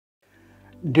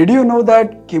Did you know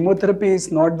that chemotherapy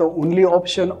is not the only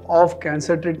option of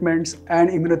cancer treatments and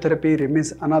immunotherapy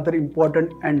remains another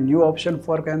important and new option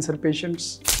for cancer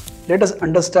patients? Let us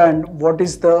understand what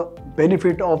is the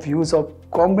benefit of use of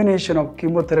combination of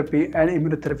chemotherapy and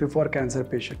immunotherapy for cancer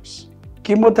patients.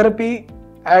 Chemotherapy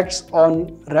acts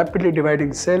on rapidly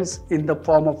dividing cells in the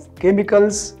form of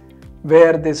chemicals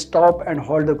where they stop and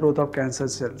halt the growth of cancer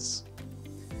cells.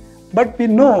 But we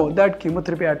know that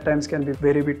chemotherapy at times can be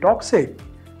very toxic.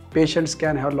 Patients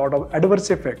can have a lot of adverse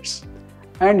effects.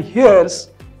 And here,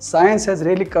 science has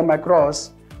really come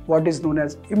across what is known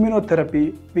as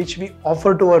immunotherapy, which we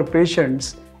offer to our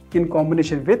patients in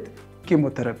combination with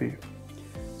chemotherapy.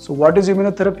 So what is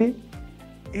immunotherapy?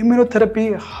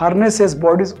 Immunotherapy harnesses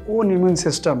body's own immune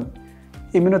system.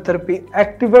 Immunotherapy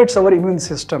activates our immune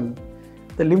system.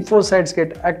 The lymphocytes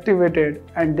get activated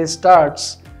and they start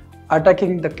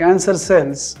attacking the cancer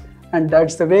cells, and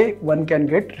that's the way one can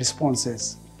get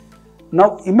responses.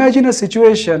 Now imagine a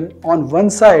situation on one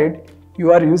side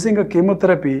you are using a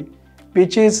chemotherapy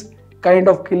which is kind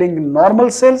of killing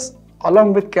normal cells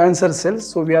along with cancer cells,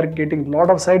 so we are getting a lot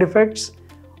of side effects.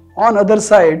 On other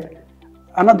side,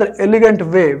 another elegant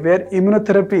way where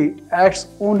immunotherapy acts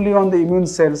only on the immune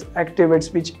cells,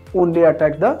 activates which only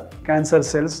attack the cancer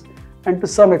cells and to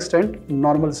some extent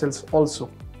normal cells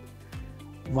also.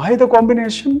 Why the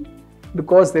combination?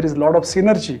 Because there is a lot of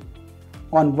synergy.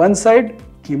 On one side,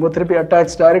 chemotherapy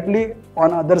attacks directly,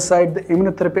 on other side the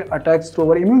immunotherapy attacks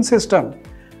through our immune system.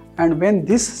 And when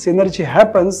this synergy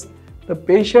happens, the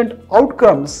patient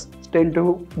outcomes tend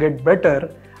to get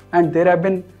better, and there have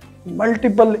been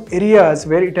multiple areas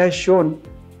where it has shown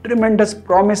tremendous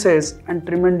promises and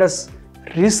tremendous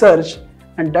research,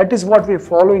 and that is what we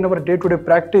follow in our day-to-day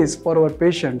practice for our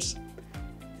patients.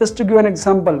 Just to give an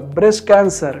example, breast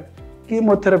cancer,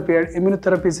 chemotherapy and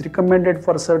immunotherapy is recommended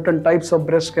for certain types of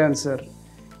breast cancer.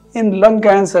 In lung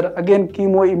cancer, again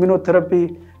chemo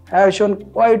immunotherapy has shown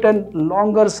quite a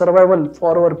longer survival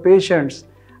for our patients,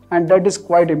 and that is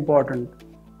quite important.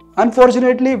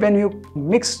 Unfortunately, when you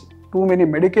mix too many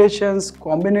medications,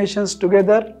 combinations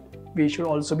together, we should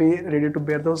also be ready to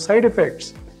bear those side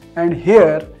effects. And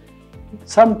here,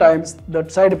 sometimes the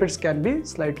side effects can be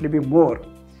slightly more.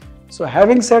 So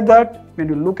having said that, when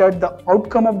you look at the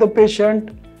outcome of the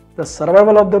patient, the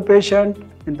survival of the patient,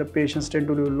 and the patients tend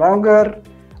to live longer,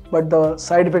 but the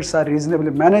side effects are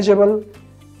reasonably manageable,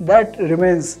 that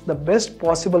remains the best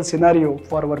possible scenario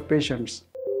for our patients.